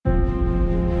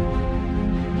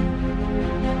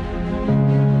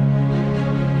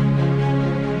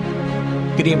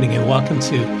Good evening and welcome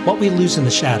to What We Lose in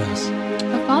the Shadows,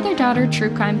 a father-daughter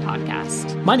true crime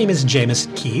podcast. My name is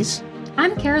Jameson Keys.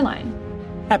 I'm Caroline.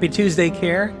 Happy Tuesday,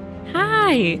 Care.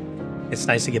 Hi. It's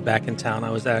nice to get back in town.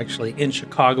 I was actually in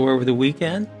Chicago over the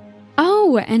weekend.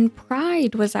 Oh, and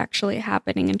Pride was actually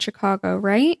happening in Chicago,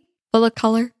 right? Full of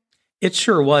color. It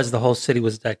sure was. The whole city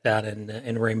was decked out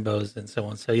in rainbows and so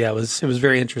on. So yeah, it was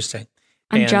very interesting.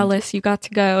 I'm jealous you got to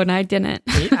go and I didn't.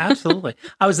 Yeah, absolutely.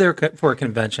 I was there for a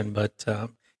convention, but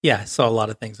yeah, I saw a lot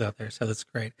of things out there. So that's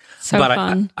great. But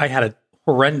fun. I had a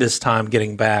horrendous time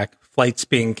getting back. Flights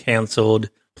being canceled,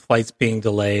 flights being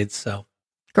delayed. So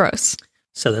gross.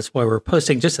 So that's why we're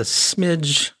posting just a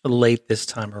smidge late this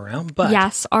time around. But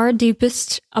yes, our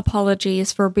deepest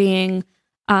apologies for being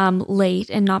late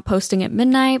and not posting at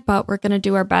midnight, but we're going to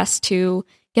do our best to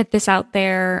get this out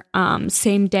there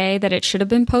same day that it should have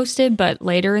been posted, but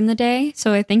later in the day.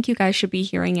 So I think you guys should be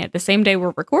hearing it the same day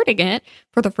we're recording it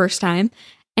for the first time.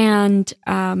 And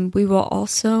we will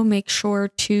also make sure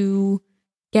to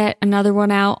get another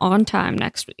one out on time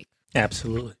next week.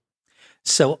 Absolutely.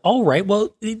 So, all right.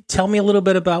 Well, tell me a little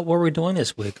bit about what we're doing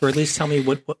this week, or at least tell me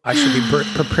what I should be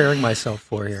preparing myself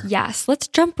for here. Yes. Let's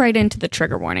jump right into the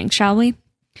trigger warning, shall we?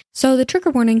 So the trigger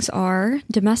warnings are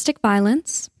domestic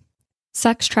violence,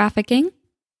 sex trafficking,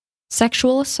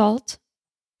 sexual assault,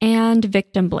 and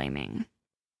victim blaming.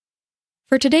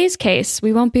 For today's case,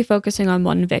 we won't be focusing on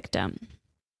one victim.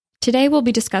 Today we'll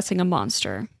be discussing a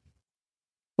monster,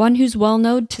 one who's well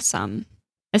known to some,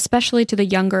 especially to the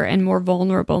younger and more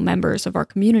vulnerable members of our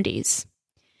communities.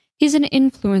 He's an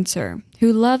influencer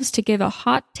who loves to give a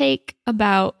hot take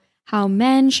about how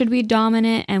men should be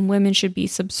dominant and women should be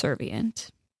subservient.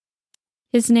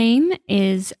 His name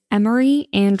is Emory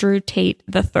Andrew Tate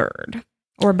III,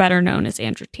 or better known as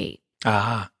Andrew Tate.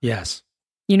 Ah, yes.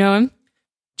 You know him?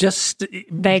 Just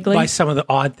vaguely. By some of the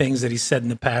odd things that he said in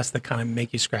the past that kind of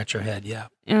make you scratch your head, yeah.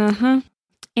 Uh-huh.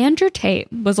 Andrew Tate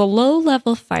was a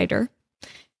low-level fighter.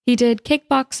 He did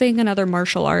kickboxing and other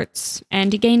martial arts,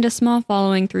 and he gained a small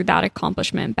following through that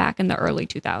accomplishment back in the early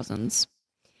 2000s.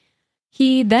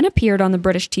 He then appeared on the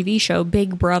British TV show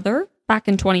Big Brother back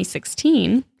in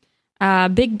 2016.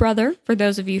 Big Brother, for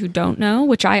those of you who don't know,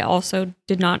 which I also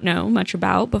did not know much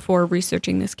about before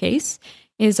researching this case,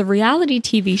 is a reality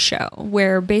TV show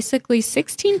where basically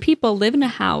 16 people live in a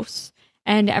house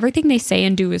and everything they say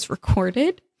and do is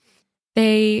recorded.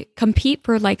 They compete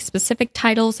for like specific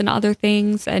titles and other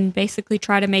things and basically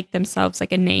try to make themselves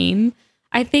like a name,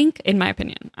 I think, in my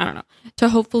opinion. I don't know. To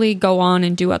hopefully go on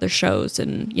and do other shows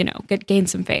and, you know, gain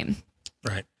some fame.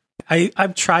 Right.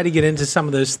 I've tried to get into some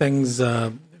of those things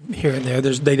here and there.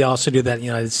 They also do that in the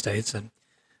United States.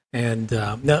 And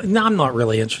no, I'm not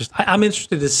really interested. I'm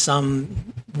interested in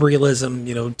some realism,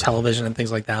 you know, television and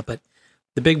things like that. But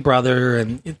the Big Brother,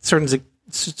 and it sort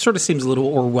of seems a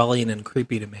little Orwellian and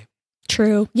creepy to me.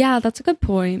 True. Yeah, that's a good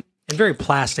point. And very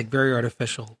plastic, very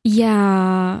artificial.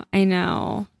 Yeah, I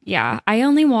know. Yeah, I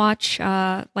only watch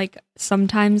like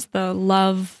sometimes the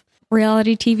Love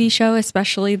reality TV show,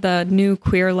 especially the new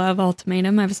Queer Love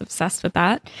Ultimatum. I was obsessed with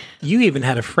that. You even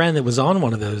had a friend that was on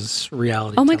one of those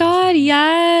reality. Oh my God,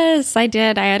 yes, I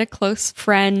did. I had a close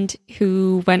friend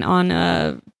who went on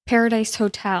a Paradise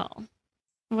Hotel.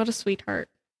 What a sweetheart.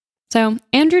 So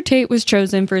Andrew Tate was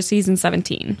chosen for season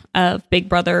 17 of Big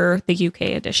Brother, the UK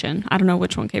edition. I don't know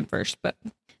which one came first, but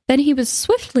then he was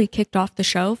swiftly kicked off the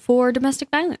show for domestic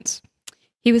violence.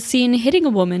 He was seen hitting a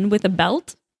woman with a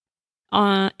belt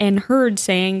and heard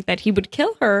saying that he would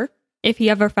kill her if he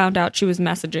ever found out she was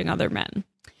messaging other men.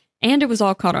 And it was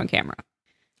all caught on camera.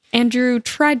 Andrew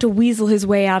tried to weasel his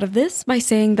way out of this by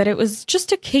saying that it was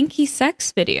just a kinky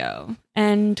sex video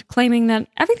and claiming that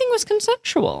everything was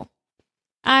consensual.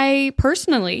 I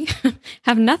personally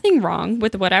have nothing wrong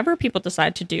with whatever people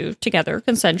decide to do together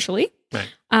consensually. Right.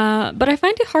 But I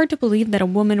find it hard to believe that a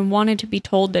woman wanted to be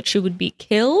told that she would be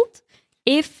killed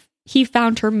if he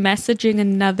found her messaging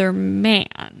another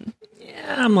man.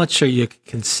 Yeah, I'm not sure you can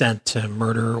consent to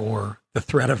murder or the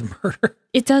threat of murder.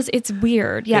 It's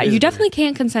weird. Yeah, you definitely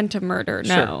can't consent to murder.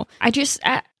 No. Sure. I just,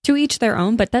 to each their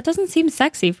own, but that doesn't seem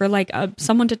sexy for like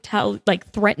someone to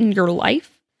threaten your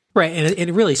life. Right, and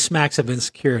it really smacks of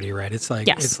insecurity, right? It's like,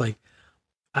 yes. It's like,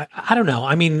 I don't know.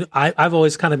 I mean, I've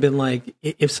always kind of been like,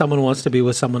 if someone wants to be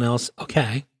with someone else,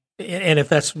 okay. And if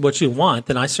that's what you want,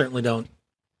 then I certainly don't,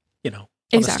 you know,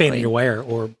 stand in your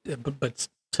way but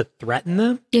to threaten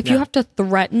them? If you have to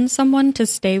threaten someone to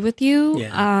stay with you,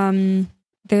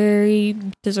 they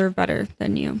deserve better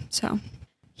than you. So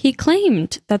he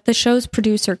claimed that the show's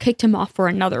producer kicked him off for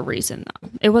another reason, though.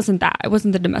 It wasn't that. It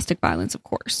wasn't the domestic violence, of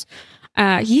course.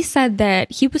 He said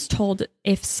that he was told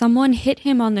if someone hit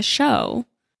him on the show,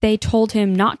 they told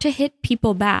him not to hit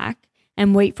people back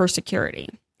and wait for security.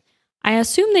 I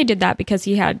assume they did that because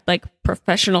he had like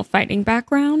professional fighting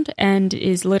background and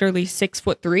is literally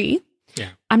 6'3". Yeah.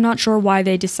 I'm not sure why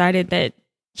they decided that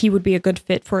he would be a good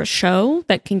fit for a show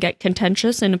that can get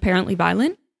contentious and apparently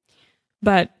violent.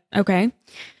 But okay.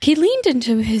 He leaned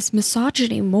into his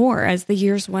misogyny more as the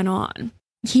years went on.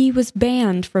 He was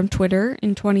banned from Twitter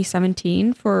in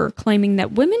 2017 for claiming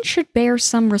that women should bear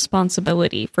some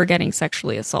responsibility for getting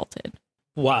sexually assaulted.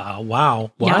 Wow.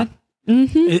 What? Yeah.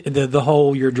 Mm-hmm. The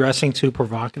whole you're dressing too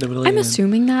provocatively? I'm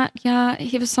assuming that, yeah,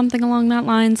 he was something along that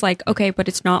lines. Like, okay, but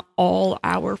it's not all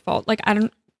our fault. Like,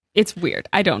 it's weird.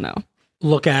 I don't know.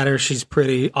 Look at her. She's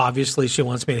pretty. Obviously, she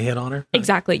wants me to hit on her.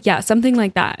 Exactly. Yeah, something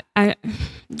like that.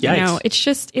 Yikes. It's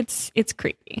just, it's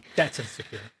creepy. That's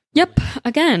insecure. Yep.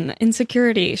 Again,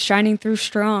 insecurity shining through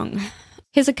strong.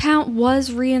 His account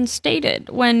was reinstated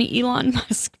when Elon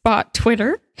Musk bought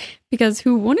Twitter, because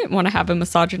who wouldn't want to have a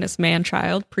misogynist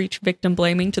man-child preach victim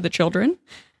blaming to the children?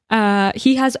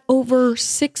 He has over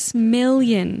 6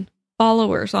 million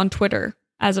followers on Twitter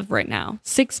as of right now.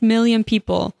 6 million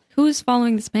people. Who is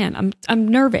following this man? I'm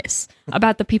nervous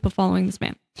about the people following this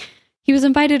man. He was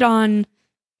invited on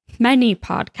many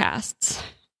podcasts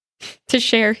to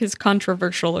share his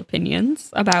controversial opinions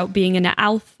about being an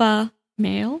alpha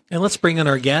male. And let's bring in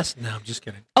our guest. No, I'm just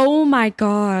kidding. Oh my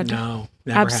God. No,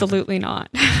 absolutely not.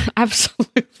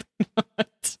 Absolutely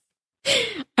not.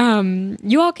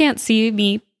 You all can't see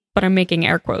me, but I'm making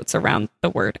air quotes around the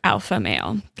word alpha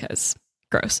male because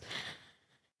gross.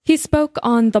 He spoke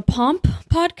on the Pomp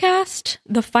podcast,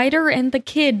 the Fighter and the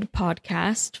Kid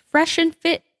podcast, Fresh and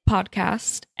Fit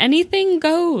podcast, Anything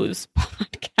Goes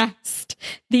podcast,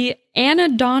 the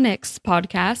Anadonics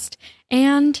podcast,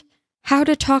 and How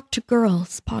to Talk to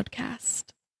Girls podcast.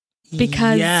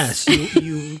 Because yes,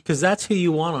 you because that's who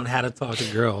you want on How to Talk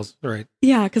to Girls, right?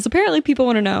 Yeah, because apparently people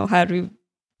want to know how to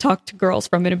talk to girls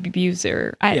from an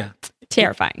abuser.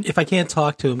 Terrifying. If I can't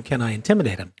talk to him, can I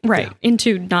intimidate him? Right, Yeah.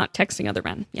 into not texting other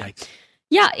men. Yeah. Yikes.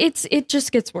 Yeah, it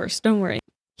just gets worse. Don't worry.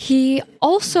 He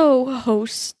also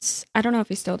hosts, I don't know if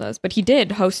he still does, but he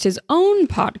did host his own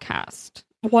podcast,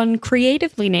 one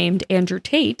creatively named Andrew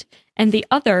Tate, and the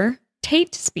other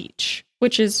Tate Speech,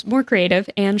 which is more creative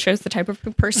and shows the type of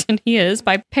person he is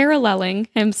by paralleling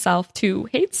himself to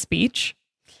hate speech.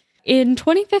 In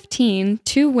 2015,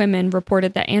 2 women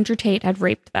reported that Andrew Tate had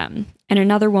raped them, and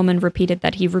another woman repeated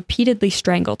that he repeatedly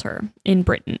strangled her in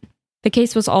Britain. The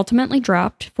case was ultimately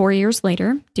dropped 4 years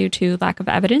later due to lack of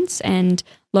evidence and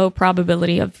low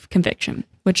probability of conviction,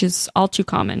 which is all too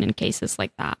common in cases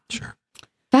like that. Sure.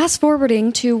 Fast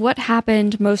forwarding to what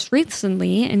happened most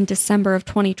recently in December of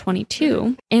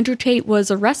 2022, Andrew Tate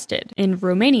was arrested in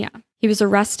Romania. He was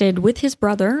arrested with his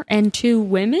brother and 2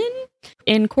 women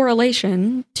in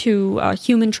correlation to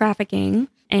human trafficking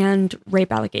and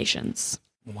rape allegations.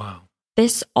 Wow.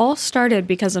 This all started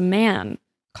because a man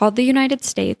called the United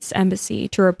States Embassy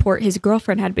to report his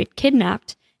girlfriend had been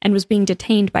kidnapped and was being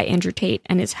detained by Andrew Tate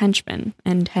and his henchmen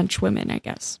and henchwomen, I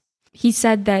guess. He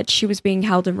said that she was being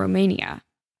held in Romania.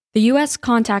 The U.S.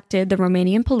 contacted the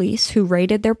Romanian police, who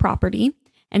raided their property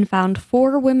and found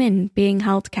 4 women being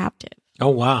held captive. Oh,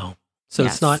 wow. So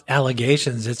Yes. It's not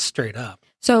allegations, it's straight up.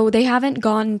 So they haven't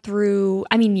gone through,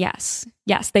 I mean, yes,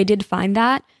 they did find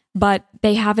that, but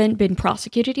they haven't been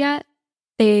prosecuted yet.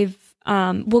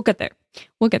 We'll get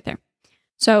there.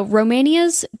 So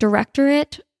Romania's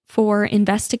Directorate for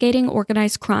Investigating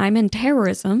Organized Crime and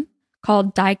Terrorism,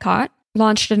 called Tate,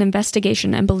 launched an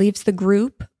investigation and believes the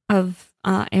group of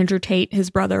Andrew Tate, his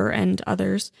brother, and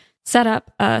others set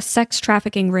up a sex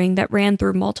trafficking ring that ran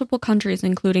through multiple countries,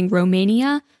 including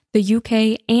Romania, the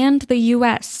UK, and the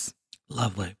US.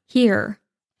 Lovely. Here,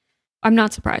 I'm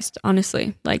not surprised,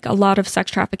 honestly. Like, a lot of sex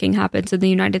trafficking happens in the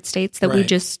United States that we Right.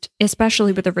 just,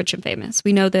 especially with the rich and famous.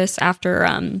 We know this after,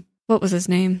 what was his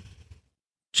name?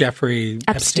 Jeffrey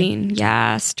Epstein.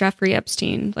 Yes, Jeffrey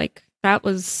Epstein. Like, that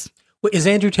was... Wait, is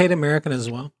Andrew Tate American as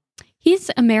well?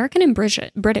 He's American and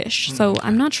British, so Okay.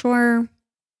 I'm not sure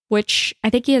which... I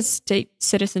think he has state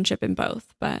citizenship in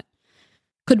both, but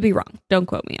could be wrong. Don't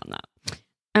quote me on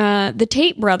that. The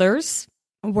Tate brothers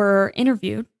were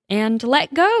interviewed and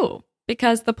let go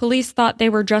because the police thought they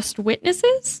were just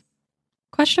witnesses? ?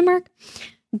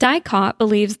 Tate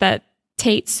believes that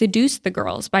Tate seduced the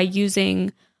girls by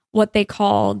using what they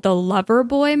call the lover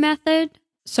boy method.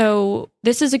 So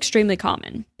this is extremely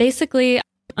common. Basically,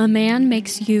 a man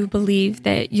makes you believe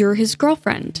that you're his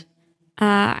girlfriend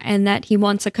and that he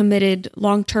wants a committed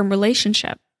long-term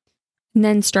relationship, and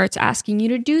then starts asking you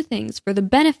to do things for the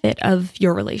benefit of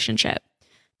your relationship.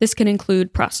 This can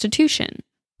include prostitution,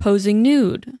 posing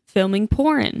nude, filming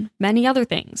porn, many other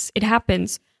things. It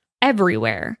happens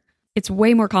everywhere. It's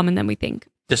way more common than we think.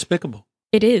 Despicable.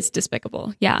 It is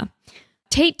despicable, yeah.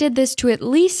 Tate did this to at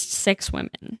least 6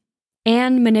 women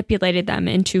and manipulated them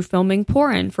into filming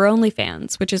porn for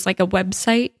OnlyFans, which is like a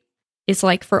website. It's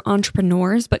like for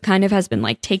entrepreneurs, but kind of has been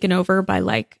like taken over by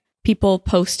like people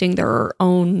posting their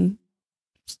own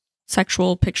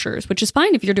sexual pictures, which is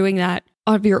fine if you're doing that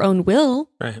of your own will.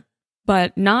 Right.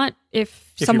 But not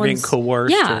if someone's you're being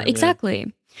coerced. Yeah,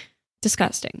 exactly.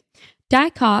 Disgusting.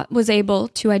 Tate was able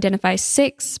to identify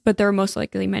 6, but there are most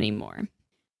likely many more.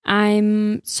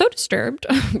 I'm so disturbed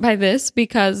by this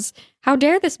because how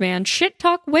dare this man shit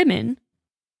talk women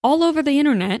all over the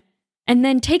internet and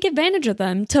then take advantage of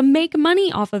them to make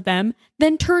money off of them,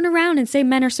 then turn around and say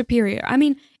men are superior. I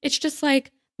mean, it's just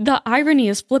like the irony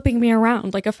is flipping me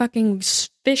around like a fucking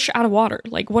fish out of water.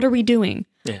 Like, what are we doing?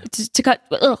 Yeah. To cut,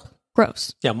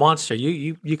 gross. Yeah, monster.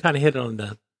 You kind of hit it on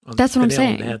the. That's what I'm nail on the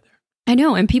saying. head there. I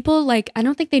know, and people like I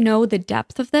don't think they know the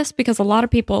depth of this because a lot of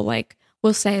people like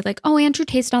will say like, oh, Andrew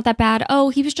Tate's not that bad. Oh,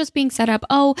 he was just being set up.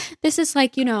 Oh, this is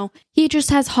like, he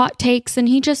just has hot takes and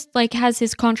he just like has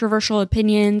his controversial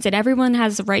opinions and everyone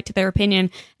has a right to their opinion.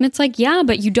 And it's like, yeah,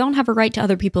 but you don't have a right to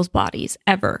other people's bodies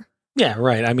ever. Yeah,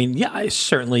 right. I mean, yeah,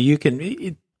 certainly you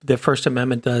can. The First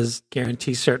Amendment does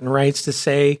guarantee certain rights to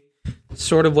say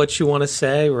sort of what you want to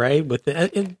say, right?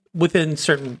 Within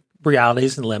certain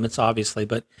realities and limits, obviously,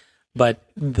 but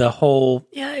the whole,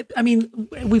 yeah, I mean,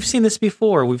 we've seen this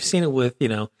before. We've seen it with,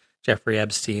 Jeffrey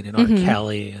Epstein and R.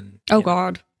 Kelly. And oh,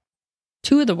 God.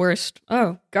 2 of the worst.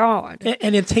 Oh, God.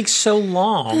 And it takes so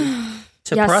long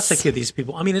to prosecute these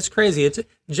people. I mean, it's crazy.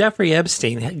 Jeffrey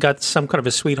Epstein got some kind of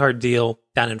a sweetheart deal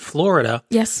down in Florida.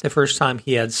 Yes. The first time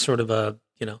he had sort of a,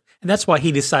 and that's why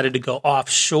he decided to go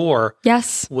offshore.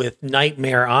 Yes. With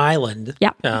Nightmare Island.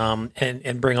 Yeah.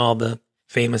 And bring all the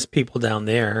famous people down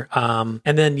there. And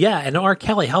then, and R.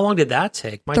 Kelly, how long did that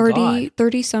take? My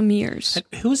 30 some years.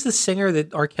 Who was the singer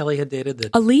that R. Kelly had dated?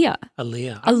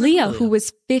 Aaliyah, who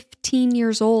was 15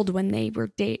 years old when they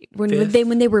were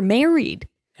when they were married.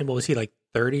 And what was he, like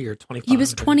 30 or 25? He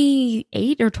was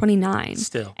 28 or 29.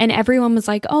 Still. And everyone was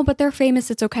like, oh, but they're famous.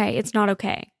 It's okay. It's not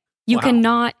okay. You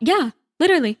cannot,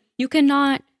 literally, you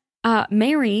cannot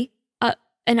marry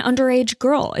an underage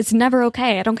girl. It's never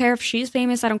okay. I don't care if she's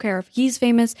famous. I don't care if he's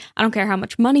famous. I don't care how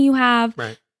much money you have.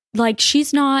 Right. Like,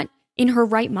 she's not in her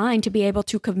right mind to be able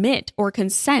to commit or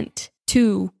consent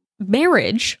to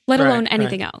marriage, let alone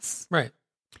anything else. Right.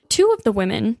 2 of the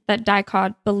women that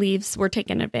Tate believes were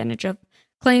taken advantage of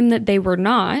claim that they were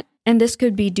not, and this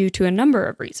could be due to a number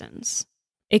of reasons.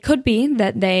 It could be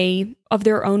that they, of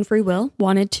their own free will,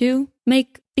 wanted to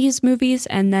make these movies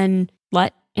and then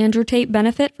let Andrew Tate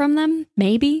benefit from them,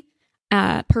 maybe.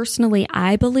 Personally,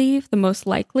 I believe the most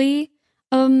likely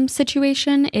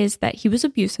situation is that he was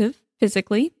abusive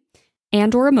physically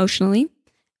and or emotionally,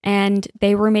 and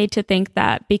they were made to think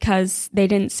that because they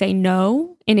didn't say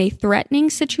no in a threatening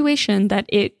situation that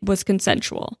it was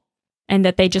consensual and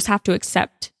that they just have to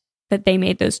accept that they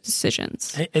made those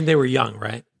decisions. And they were young,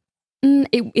 right?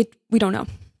 We don't know.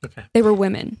 Okay. They were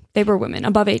women. They were women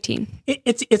above 18.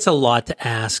 It's a lot to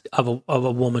ask of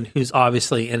a woman who's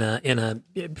obviously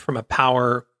from a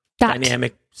power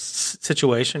dynamic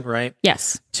situation, right?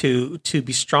 Yes. To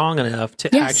be strong enough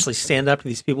to actually stand up to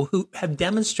these people who have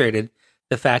demonstrated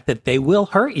the fact that they will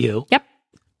hurt you. Yep.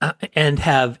 And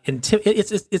have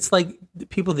it's like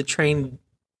people that train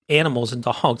animals and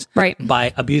dogs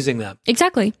by abusing them.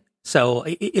 Exactly. So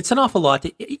it's an awful lot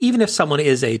even if someone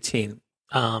is 18.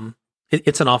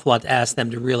 It's an awful lot to ask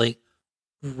them to really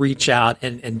reach out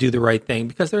and do the right thing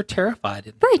because they're terrified.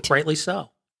 And rightly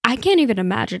so. I can't even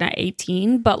imagine at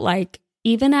 18, but like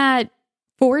even at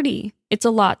 40, it's a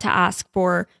lot to ask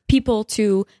for people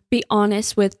to be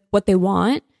honest with what they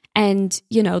want. And,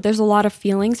 there's a lot of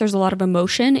feelings. There's a lot of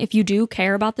emotion if you do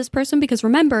care about this person, because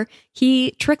remember,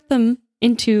 he tricked them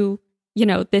into,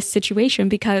 this situation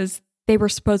because they were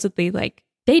supposedly like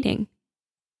dating.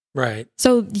 Right.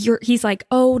 So he's like,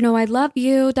 oh, no, I love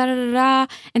you, da da da da.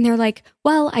 And they're like,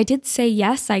 well, I did say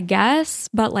yes, I guess,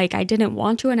 but like I didn't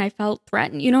want to and I felt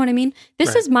threatened. You know what I mean?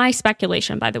 This is my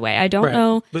speculation, by the way. I don't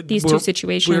know these 2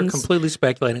 situations. We're completely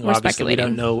speculating. Obviously, we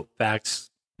don't know facts.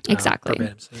 Exactly.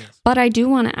 Verbatim, so yes. But I do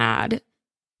want to add,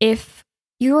 if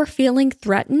you're feeling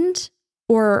threatened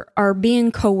or are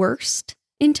being coerced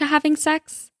into having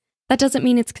sex, that doesn't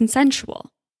mean it's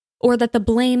consensual or that the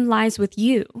blame lies with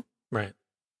you. Right.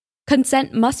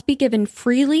 Consent must be given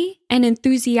freely and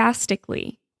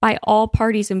enthusiastically by all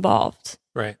parties involved.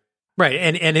 Right. Right.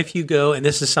 And if you go, and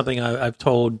this is something I've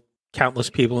told countless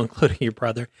people, including your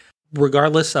brother,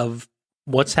 regardless of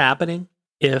what's happening,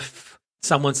 if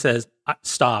someone says,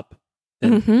 stop,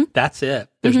 then that's it.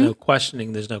 There's no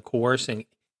questioning. There's no coercing.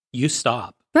 You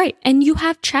stop. Right. And you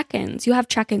have check-ins. You're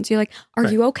like, are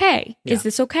you okay? Yeah. Is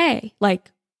this okay?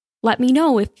 Like, let me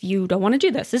know if you don't want to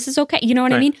do this. This is okay. You know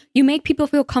what I mean? You make people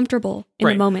feel comfortable in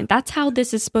the moment. That's how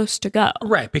this is supposed to go.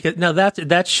 Right. Because now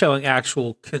that's showing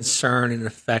actual concern and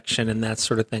affection and that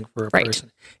sort of thing for a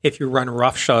person. If you run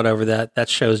roughshod over that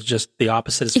shows just the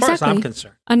opposite as far as I'm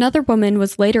concerned. Another woman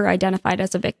was later identified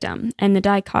as a victim, and the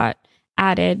DICOT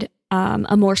added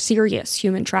a more serious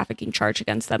human trafficking charge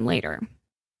against them later.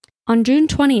 On June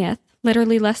 20th,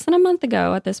 literally less than a month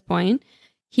ago at this point,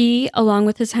 he, along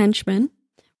with his henchmen,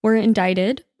 were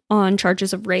indicted on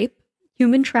charges of rape,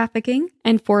 human trafficking,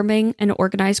 and forming an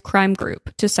organized crime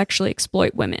group to sexually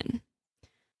exploit women.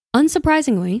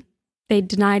 Unsurprisingly, they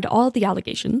denied all the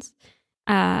allegations.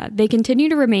 They continue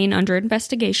to remain under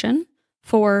investigation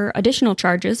for additional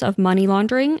charges of money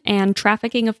laundering and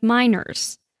trafficking of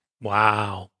minors.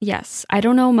 Wow. Yes. I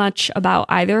don't know much about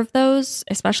either of those,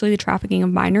 especially the trafficking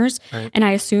of minors. And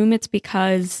I assume it's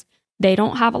because they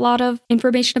don't have a lot of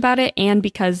information about it and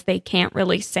because they can't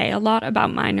really say a lot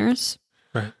about minors.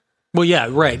 Right. Well, yeah,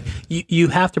 right. You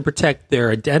have to protect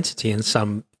their identity in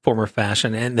some form or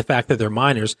fashion. And the fact that they're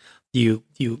minors, you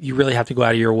really have to go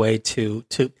out of your way to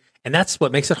and that's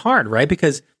what makes it hard, right?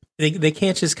 Because they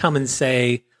can't just come and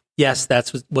say, yes,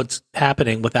 that's what's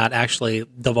happening without actually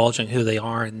divulging who they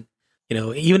are. And,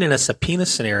 even in a subpoena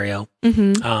scenario.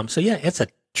 So, yeah, it's a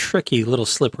tricky little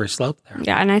slippery slope there.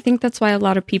 Yeah, and I think that's why a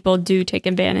lot of people do take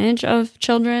advantage of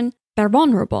children. They're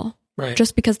vulnerable. Right.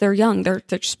 Just because they're young, they're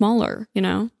smaller, they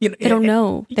don't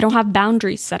know. They don't have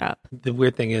boundaries set up. The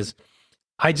weird thing is,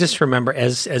 I just remember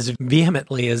as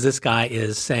vehemently as this guy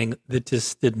is saying that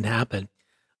this didn't happen.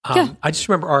 I just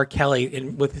remember R. Kelly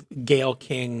with Gayle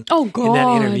King in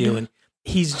that interview, and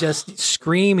he's just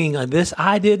screaming on this,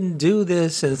 I didn't do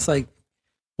this. And it's like,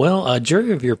 well, a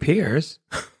jury of your peers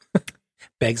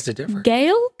begs to differ.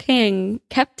 Gayle King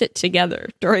kept it together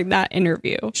during that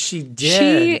interview. She did.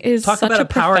 She is Talk such about a a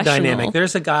power professional. dynamic.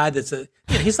 There's a guy that's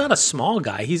he's not a small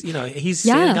guy. He's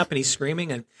standing up and he's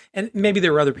screaming, and maybe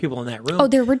there were other people in that room. Oh,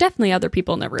 there were definitely other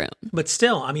people in the room. But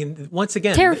still, I mean, once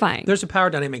again, terrifying. There's a power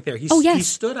dynamic there. He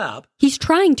stood up. He's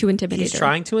trying to intimidate her. He's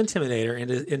trying to intimidate her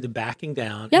into backing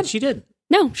down. Yep. And she didn't.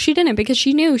 No, she didn't, because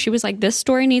she knew. She was like, this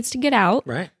story needs to get out.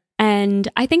 Right. And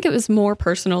I think it was more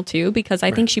personal too, because I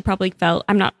think she probably felt,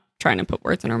 I'm not trying to put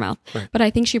words in her mouth, but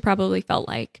I think she probably felt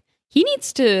like he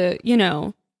needs to,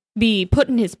 be put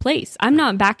in his place. I'm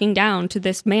not backing down to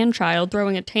this man-child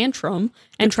throwing a tantrum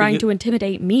and trying to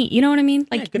intimidate me. You know what I mean?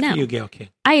 Like, good no. for you, Gayle King.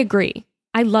 I agree.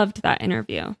 I loved that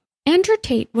interview. Andrew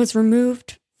Tate was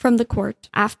removed from the court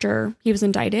after he was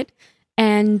indicted.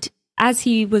 And as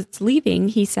he was leaving,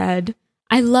 he said,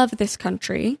 I love this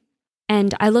country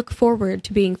and I look forward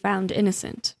to being found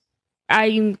innocent.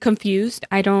 I'm confused.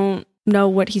 I don't know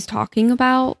what he's talking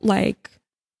about. Like,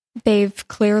 they've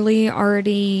clearly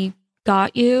already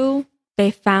got you.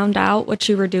 They found out what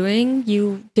you were doing.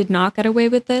 You did not get away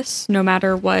with this, no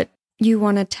matter what you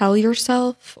want to tell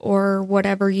yourself or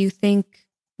whatever you think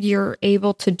you're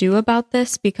able to do about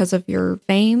this because of your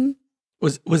fame.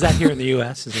 Was that here in the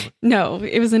U.S.? No,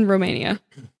 it was in Romania.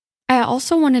 I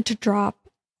also wanted to drop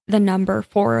the number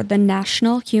for the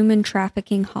National Human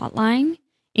Trafficking Hotline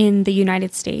in the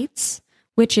United States,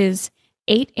 which is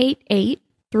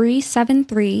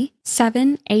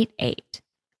 888-373-788.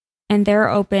 And they're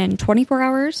open 24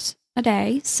 hours a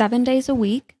day, 7 days a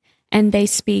week, and they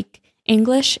speak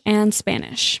English and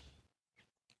Spanish.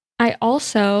 I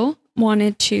also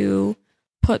wanted to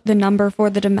put the number for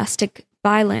the domestic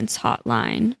violence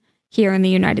hotline here in the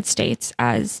United States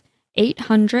as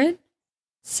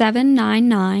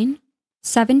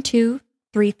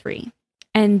 800-799-7233.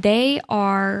 And they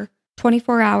are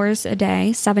 24 hours a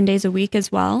day, 7 days a week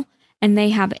as well. And they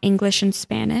have English and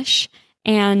Spanish.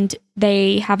 And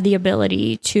they have the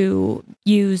ability to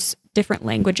use different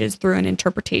languages through an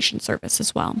interpretation service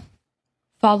as well.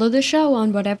 Follow the show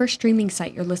on whatever streaming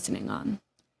site you're listening on.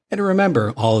 And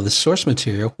remember, all of the source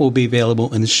material will be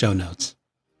available in the show notes.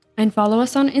 And follow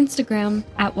us on Instagram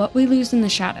at What We Lose in the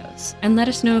Shadows. And let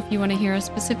us know if you want to hear a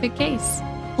specific case.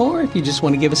 Or if you just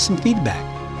want to give us some feedback.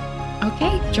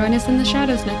 Okay, join us in the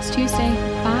shadows next Tuesday.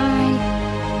 Bye.